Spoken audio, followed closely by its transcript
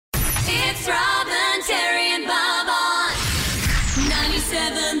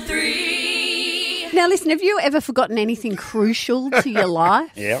listen, have you ever forgotten anything crucial to your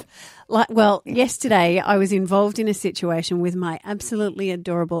life? Yep. Yesterday I was involved in a situation with my absolutely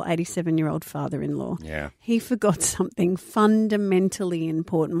adorable 87-year-old father-in-law. Yeah. He forgot something fundamentally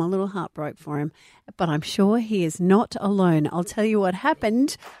important. My little heart broke for him, but I'm sure he is not alone. I'll tell you what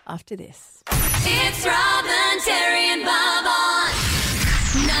happened after this. It's Robin, Terry and Bob on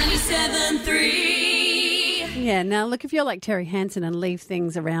 97.3. Yeah, now look, if you're like Terry Hansen and leave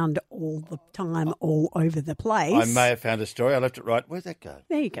things around all the time, all over the place. I may have found a story. I left it right. Where'd that go?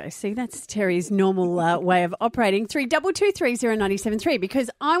 There you go. See, that's Terry's normal way of operating. 32230973,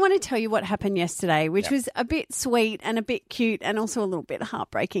 because I want to tell you what happened yesterday, which was a bit sweet and a bit cute and also a little bit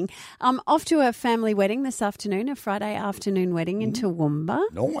heartbreaking. Off to a family wedding this afternoon, a Friday afternoon wedding in Toowoomba.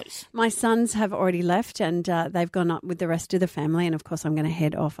 Nice. My sons have already left and they've gone up with the rest of the family, and of course I'm going to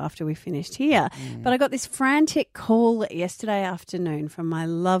head off after we finished here. But I got this frantic call yesterday afternoon from my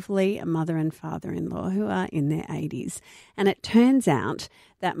lovely mother and father-in-law who are in their 80s. And it turns out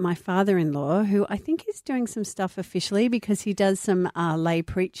that my father-in-law, who I think is doing some stuff officially because he does some lay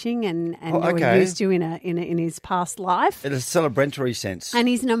preaching and okay. used to in his past life. In a celebratory sense. And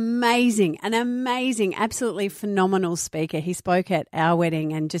he's an amazing, absolutely phenomenal speaker. He spoke at our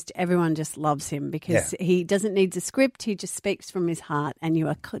wedding and just everyone just loves him because he doesn't need a script. He just speaks from his heart and you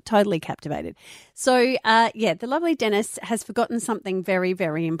are totally captivated. So, the lovely Dennis has forgotten something very,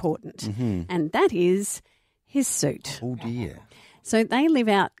 very important, and that is his suit. Oh, dear. So they live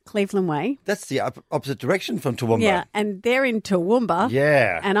out Cleveland Way. That's the opposite direction from Toowoomba. Yeah, and they're in Toowoomba.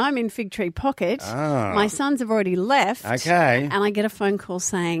 Yeah. And I'm in Fig Tree Pocket. Ah. My sons have already left. Okay. And I get a phone call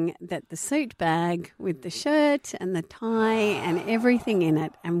saying that the suit bag with the shirt and the tie and everything in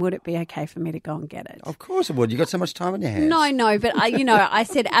it, and would it be okay for me to go and get it? Of course it would. You got so much time on your hands. No, but I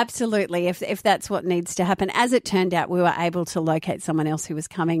said absolutely if that's what needs to happen. As it turned out, we were able to locate someone else who was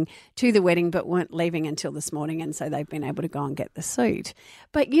coming to the wedding but weren't leaving until this morning, and so they've been able to go and get the suit.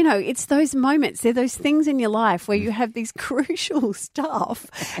 But, it's those moments, they're those things in your life where you have these crucial stuff.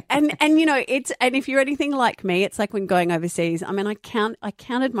 And if you're anything like me, it's like when going overseas. I mean, I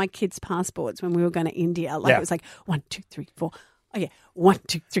counted my kids' passports when we were going to India. It was like 1, 2, 3, 4. Oh, yeah. 1,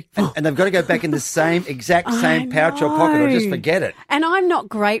 2, 3, 4. And they've got to go back in the exact same pouch or pocket, or just forget it. And I'm not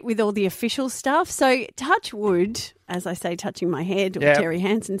great with all the official stuff. So touch wood, as I say, touching my head or Terry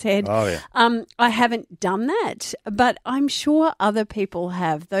Hansen's head. Oh, yeah. I haven't done that, but I'm sure other people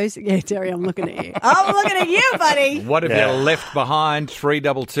have. Terry, I'm looking at you. I'm looking at you, buddy. What have you left behind?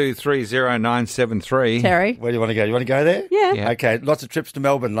 32230973. Terry. Where do you want to go? You want to go there? Yeah. Okay, lots of trips to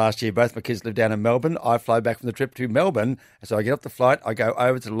Melbourne last year. Both my kids live down in Melbourne. I fly back from the trip to Melbourne. So I get off the flight, I go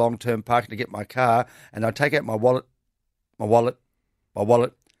over to the long-term parking to get my car, and I take out my wallet. I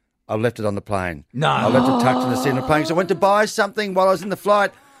left it on the plane. No. I left it tucked in the seat of the plane. So I went to buy something while I was in the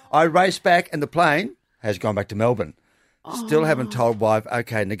flight. I raced back, and the plane has gone back to Melbourne. Still haven't told wife,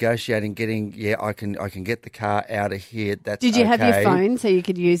 okay, negotiating, I can get the car out of here. That's Did you have your okay. phone so you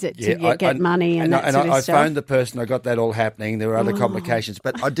could use it to get money and that sort of I stuff? phoned the person. I got that all happening. There were other complications,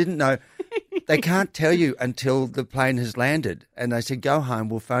 but I didn't know. They can't tell you until the plane has landed. And they said, go home,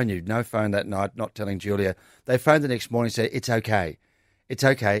 we'll phone you. No phone that night, not telling Julia. They phoned the next morning and said, it's okay. It's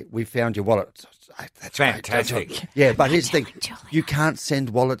okay. We found your wallet. That's fantastic. Great. Yeah, but here's the thing. You can't send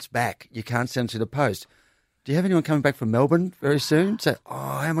wallets back. You can't send them to the post. Do you have anyone coming back from Melbourne very soon? So,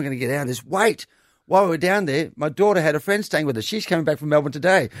 how am I going to get out of this? Wait. While we were down there, my daughter had a friend staying with her. She's coming back from Melbourne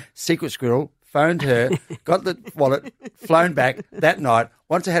today. Secret squirrel, phoned her, got the wallet, flown back that night.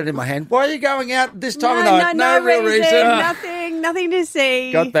 Once I had it in my hand, why are you going out this time of night? No real reason. Nothing to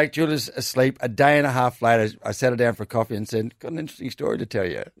see. Got back, Julia's asleep. A day and a half later, I sat her down for a coffee and said, got an interesting story to tell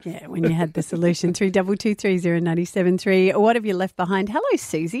you. Yeah, when you had the solution. 32230973. What have you left behind? Hello,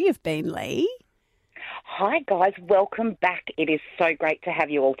 Susie of Beenleigh. Hi, guys. Welcome back. It is so great to have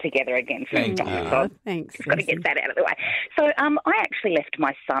you all together again. Thank you. Thanks. Just got to get that out of the way. So I actually left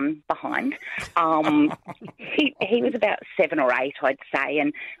my son behind. He was about 7 or 8, I'd say,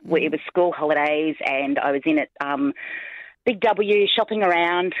 and it was school holidays, and I was in at Big W shopping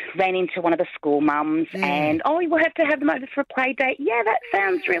around, ran into one of the school mums and, we'll have to have them over for a play date. Yeah, that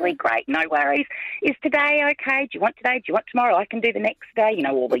sounds really great. No worries. Is today okay? Do you want today? Do you want tomorrow? I can do the next day.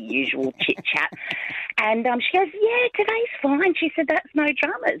 All the usual chit-chat. And she goes, yeah, today's fine. She said, that's no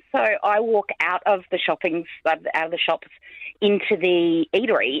dramas. So I walk out of the shops into the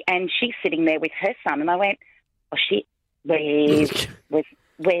eatery, and she's sitting there with her son. And I went, oh, shit, where's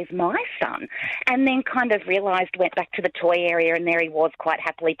my son? And then kind of realised, went back to the toy area, and there he was quite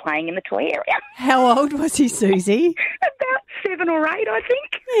happily playing in the toy area. How old was he, Susie? About 7 or 8, I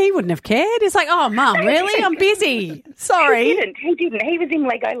think. He wouldn't have cared. It's like, oh, Mum, really? I'm busy. Sorry. He didn't. He was in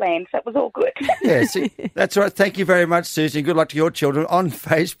Legoland, so it was all good. Yeah, see, that's right. Thank you very much, Susie. Good luck to your children. On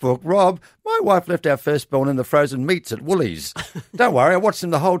Facebook, Rob, my wife left our firstborn in the frozen meats at Woolies. Don't worry, I watched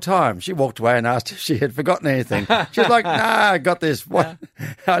him the whole time. She walked away and asked if she had forgotten anything. She was like, nah, I got this. What?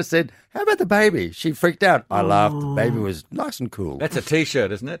 I said, how about the baby? She freaked out. I laughed. The baby was nice and cool. That's a T-shirt,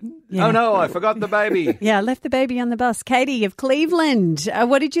 isn't it? Yeah. Oh, no, I forgot the baby. Yeah, I left the baby on the bus. Katie of Cleveland,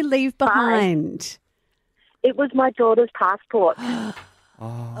 what did you leave behind? It was my daughter's passport.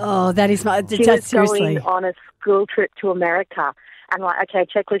 Oh, that is my... She was seriously. going on a school trip to America. And like, okay,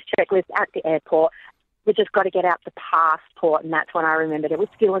 checklist at the airport. We just got to get out the passport. And that's when I remembered it was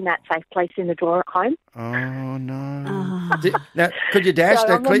still in that safe place in the drawer at home. Oh, no. Now, could you dash So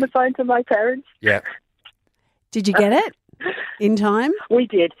that, I'm on the phone to my parents. Yeah. Did you get it in time? We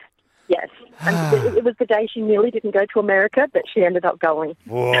did, yes. And it was the day she nearly didn't go to America, but she ended up going.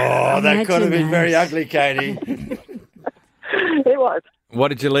 Whoa, that could have been very ugly, Katie. It was. What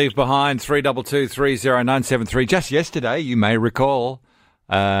did you leave behind? 322 30973. Just yesterday, you may recall,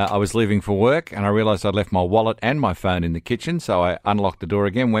 I was leaving for work and I realised I'd left my wallet and my phone in the kitchen. So I unlocked the door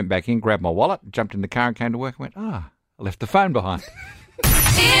again, went back in, grabbed my wallet, jumped in the car and came to work and went, I left the phone behind.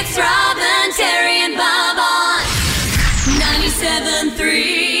 It's Robin, Terry, and Bob on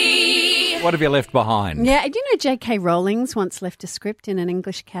 97.3. What have you left behind? Yeah, do you know J.K. Rowling's once left a script in an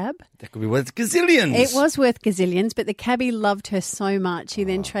English cab? That could be worth gazillions. It was worth gazillions, but the cabbie loved her so much, he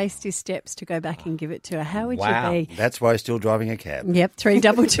then traced his steps to go back and give it to her. How would you be? That's why he's still driving a cab. Yep,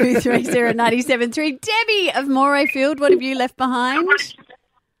 3223097.3. Debbie of Morayfield, what have you left behind?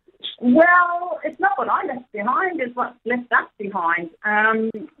 Well, it's not what I left behind, it's what left us behind.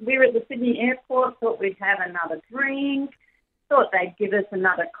 We were at the Sydney airport, thought we'd have another drink, thought they'd give us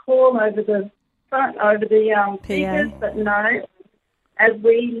another call over the phone, over the speakers, but no. As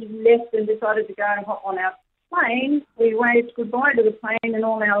we left and decided to go and hop on our plane, we waved goodbye to the plane and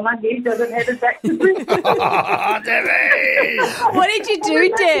all our luggage as it headed back to Brisbane. Oh, Debbie! What did you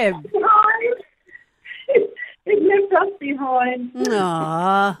do, Deb? It left us behind.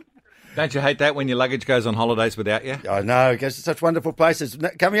 Aww. Don't you hate that when your luggage goes on holidays without you? I know, it goes to such wonderful places.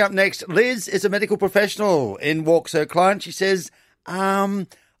 Coming up next, Liz is a medical professional. In walks her client. She says, I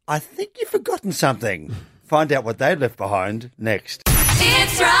think you've forgotten something. Find out what they left behind next.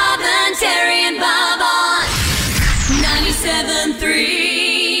 It's Robin, Terry, and Bob on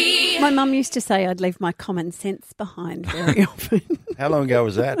 97.3. My mum used to say I'd leave my common sense behind very often. How long ago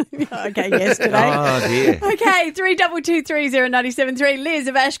was that? Okay, yesterday. Oh, dear. Okay, 3223097.3. Liz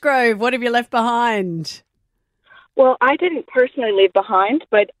of Ashgrove, what have you left behind? Well, I didn't personally leave behind,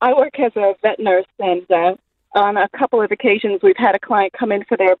 but I work as a vet nurse, and on a couple of occasions we've had a client come in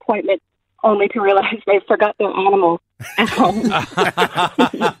for their appointment only to realize they forgot their animal at home.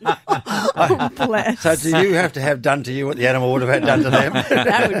 Oh, bless. So do you have to have done to you what the animal would have had done to them?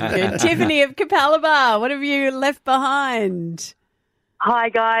 That would be good. Tiffany of Capalaba, what have you left behind? Hi,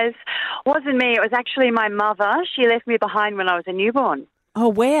 guys. Wasn't me. It was actually my mother. She left me behind when I was a newborn. Oh,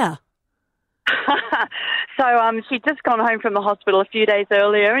 where? So she'd just gone home from the hospital a few days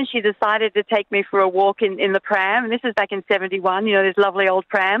earlier and she decided to take me for a walk in the pram. And this is back in 71, you know, there's lovely old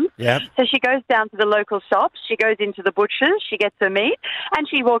prams. Yep. So she goes down to the local shops, she goes into the butcher's, she gets her meat and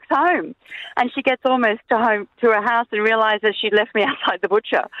she walks home. And she gets almost to her house and realises she'd left me outside the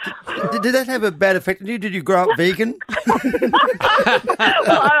butcher. Did that have a bad effect on you? Did you grow up vegan? Well,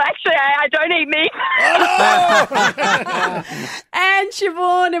 actually, I don't eat meat. And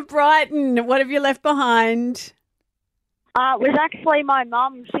Siobhan of Brighton, what have you left behind? It was actually my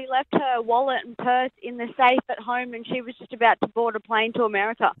mum. She left her wallet and purse in the safe at home and she was just about to board a plane to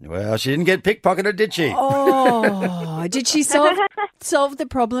America. Well, she didn't get pickpocketed, did she? Oh, did she solve the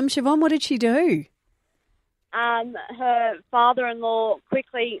problem, Siobhan? What did she do? Her father-in-law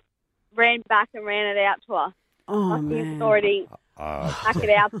quickly ran back and ran it out to her. Oh, Lucky man. it's already back at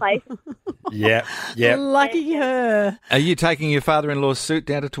our place. Yeah. Lucky her. Are you taking your father-in-law's suit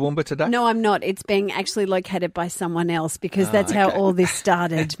down to Toowoomba today? No, I'm not. It's being actually located by someone else because that's how all this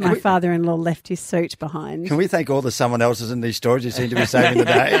started. My father-in-law left his suit behind. Can we thank all the someone else's in these stories you seem to be saving the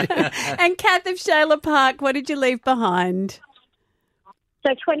day? And Kath of Shayla Park, what did you leave behind?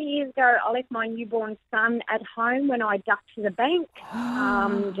 So 20 years ago, I left my newborn son at home when I ducked to the bank.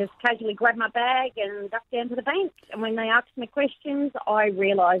 Just casually grabbed my bag and ducked down to the bank. And when they asked me questions, I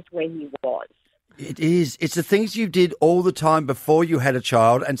realised where he was. It is. It's the things you did all the time before you had a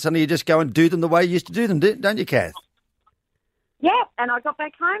child and suddenly you just go and do them the way you used to do them, don't you, Kath? Yeah, and I got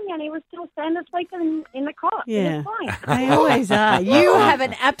back home and he was still sound asleep in the cot. Yeah, in his plane. they always are. You have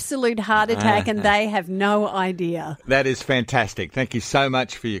an absolute heart attack and they have no idea. That is fantastic. Thank you so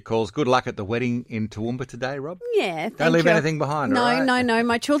much for your calls. Good luck at the wedding in Toowoomba today, Rob. Yeah, Don't leave you. anything behind. No, all right? no.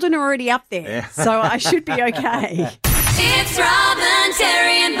 My children are already up there, Yeah. so I should be okay. It's Robin,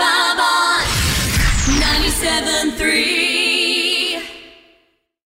 Terry, and Bob on 97.3